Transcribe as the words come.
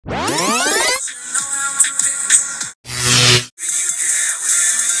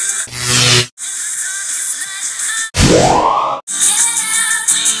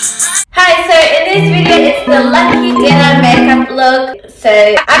lucky Dinnah makeup look.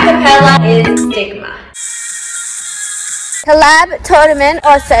 So acapella is Stigma. Collab Tournament,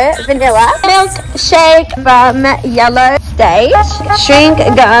 also vanilla. Milkshake from Yellow Stage. Shrink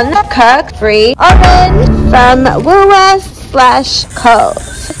Gun, Kirk Free. Orange from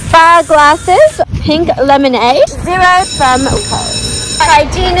Woolworths/Coles. Fire Glasses, Pink Lemonade. Zero from Coles.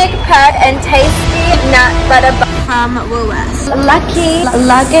 Hygienic Pert and Tasty Nut Butter from Woolworths. Lucky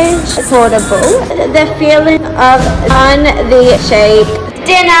Luggage Portable. The feeling of on the shade.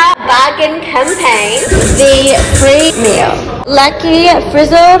 Dinnah Bargain Campaign, the free meal. Lucky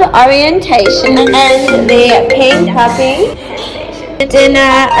Frizzled Orientation and the pink puppy.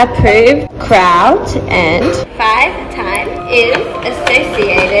 Dinnah Approved Crowd and 5 times is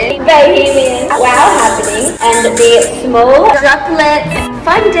associated Bohemian Wow Happening and the Small Droplet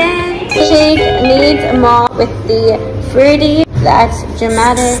Fondant. She needs more with the fruity, that's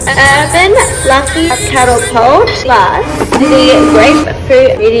dramatic. Urban Fluffy Cattle Pole plus the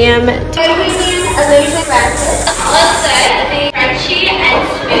Grapefruit Medium Bohemian Illusion Rabbit. Also the crunchy and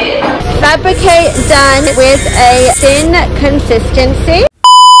smooth. Fabricate done with a thin consistency.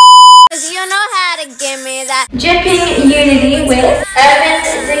 You know how to give me that. Dripping Unity with Urban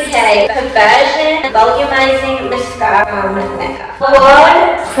Decay Perversion Volumizing Mascara from Mecca.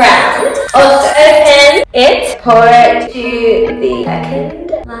 Ward Crown. Also open it, pour it to the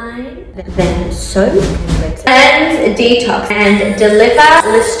second line, then soak, cleanse, detox, and deliver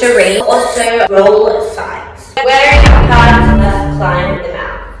Listerine. Also roll sides. Wearing cards must climb them out.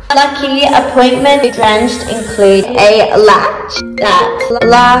 Lucky appointment drenched include a latch that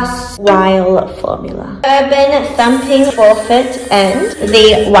lasts while formula. Urban thumping forefoot and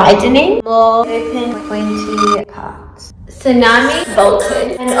the widening more open pointy parts. Tsunami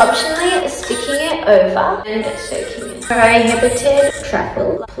bolted and optionally sticking it over and soaking it. Prohibited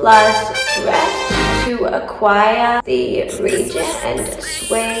travel plus dress to acquire the region and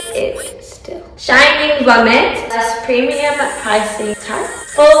sway it still. Shining Vomit plus premium pricing type.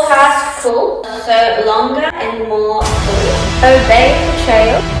 Forecast cool, so longer and more cool. Obey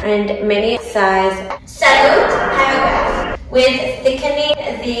Trail and mini size. Settled paragraph with thickening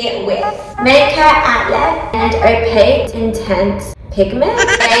the width. Maker Outlet and opaque intense pigment.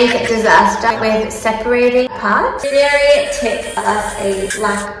 Bank Disaster with separating parts. Theory Tick plus a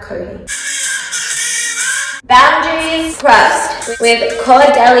black coating. Boundaries Crust with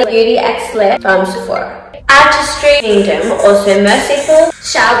Caudalie Beauty X Lip from Sephora. Artistry Kingdom, also merciful,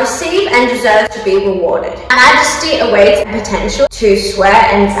 shall receive and deserve to be rewarded. Majesty awaits potential to swear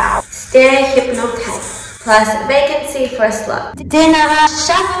and vow. Stare hypnotize. Plus vacancy for a slut. Dinnah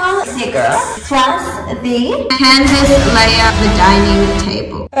Shuffle Digger plus the canvas layer of the dining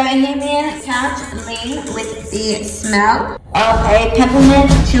table. Bohemian Couch Lean with the smell of a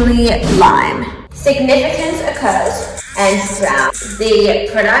peppermint chili lime. Significance occurs and brown. The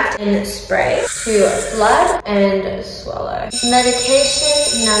product in spray to flood and swallow.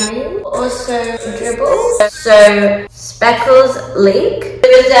 Medication numbing, also dribble, so speckles leak.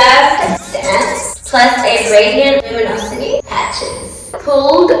 Reserved stance plus a radiant luminosity patches.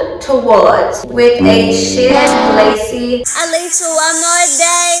 Pulled towards with a sheer lacy. At least for one more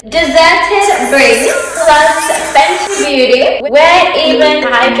day. Deserted Bring plus Fenty Beauty. Wear Even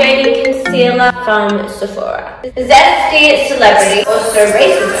Hydrating Concealer from Sephora. Zesty Celebrity, also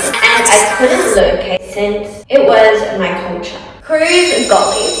racism, and I couldn't locate since it was my culture. Cruise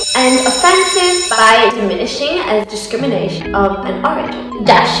Golly, and offensive by diminishing as discrimination of an origin.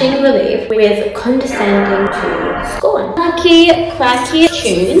 Dashing relief with condescending to scorn. Lucky Cracky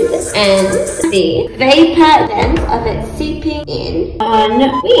Tunes and the vapor lens of it seeping in on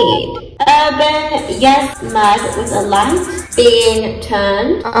weed. Urban Yes Mud with a light being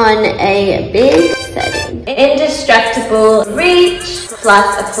turned on a big setting. Indestructible Reach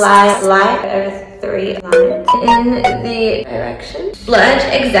plus apply light over 3 lines in the direction. Splurge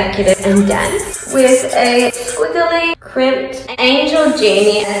Executive and Dance with a squiggly crimped Angel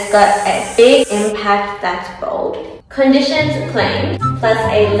Genie has got a big impact that's bold. Conditions claimed plus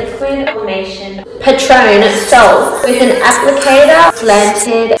a liquid formation. Patron Soul with an applicator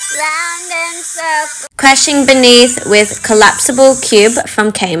slanted round and circle. Crashing Beneath with collapsible cube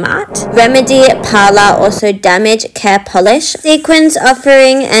from Kmart. Remedy Parlor, also Damage Care Polish. Sequins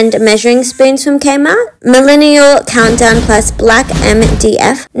Offering and Measuring Spoons from Kmart. Millennial Countdown plus Black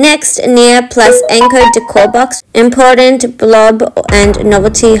MDF. Next Near plus Anchor Decor Box. Important Blob and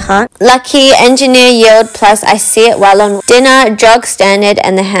Novelty Heart. Lucky Engineer Yield plus I See It Well on. Dinnah Jog Standard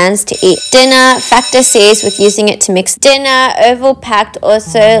and the Hands to Eat. Dinnah Factor C's with using it to mix. Dinnah Oval Packed,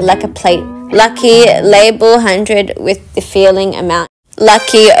 also like a plate. Lucky Label 100 with the feeling amount.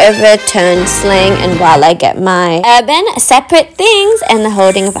 Lucky, Overturned, Slang, and While I Get My Urban, Separate Things, and The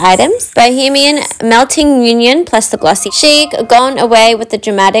Holding of Items. Bohemian, Melting Union plus the Glossy. Chic, Gone Away with the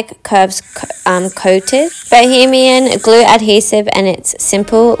Dramatic Curves Coated. Bohemian, Glue Adhesive, and it's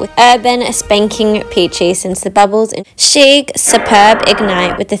simple. With Urban, Spanking Peachy since the bubbles. And Chic, Superb,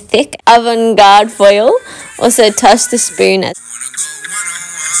 Ignite with the thick avant-garde foil. Also Toss the Spoon.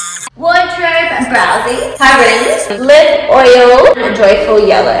 Wardrobe Browsy, Clarins, Lip Oil, Joyful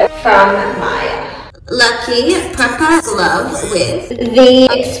Yellow from Maya. Lucky Proper Glove with the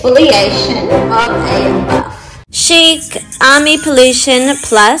exfoliation of a buff. Chic Army Pollution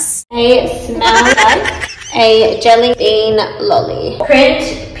Plus, a smell like a jelly bean lolly.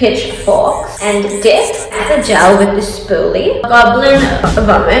 Print Pitchforks and Dip as a gel with the spoolie. Goblin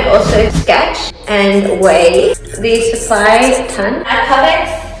Vomit, also Sketch and Wave. The Supply Ton.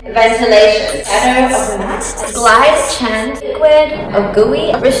 Narcotics Ventilation, Shadow of Matte, Glide Chance, Liquid of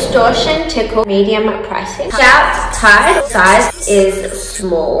Gooey, Restoration Tickle, medium pricing. Shout Tide, size is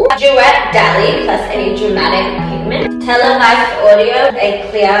small. Duet Dally plus any dramatic pigment. Televised Audio, a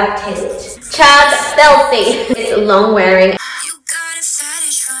clear tint. Child Stealthy, it's long wearing.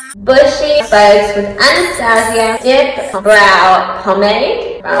 Bushy Bugs with Anastasia, DIPBROW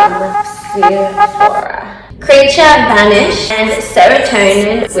Pomade from Sephora. Creature Vanish and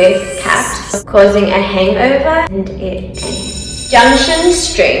Serotonin with Caps, causing a hangover, and it ends. Junction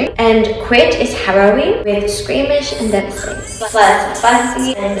String and Quit is harrowing with Squeamish and Devastating, plus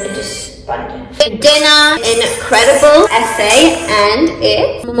Fussy and Despondent. Dinnah, Incredible Essay, and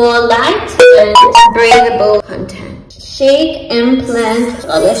it's more light and breathable content. Chic Implant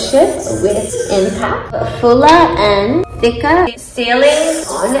Scholarship with Impact, fuller and thicker, sealing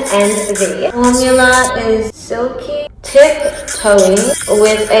on and the formula is silky tiptoeing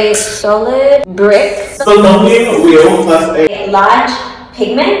with a solid brick. The longing wheel plus a large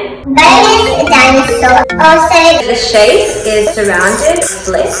pigment. Beginz dinosaur. Also, the shape is surrounded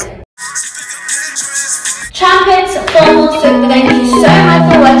slick. Trumpets, formal soup. Thank you so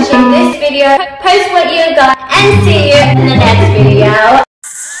much for watching this video. Post what you got and see you in the next video.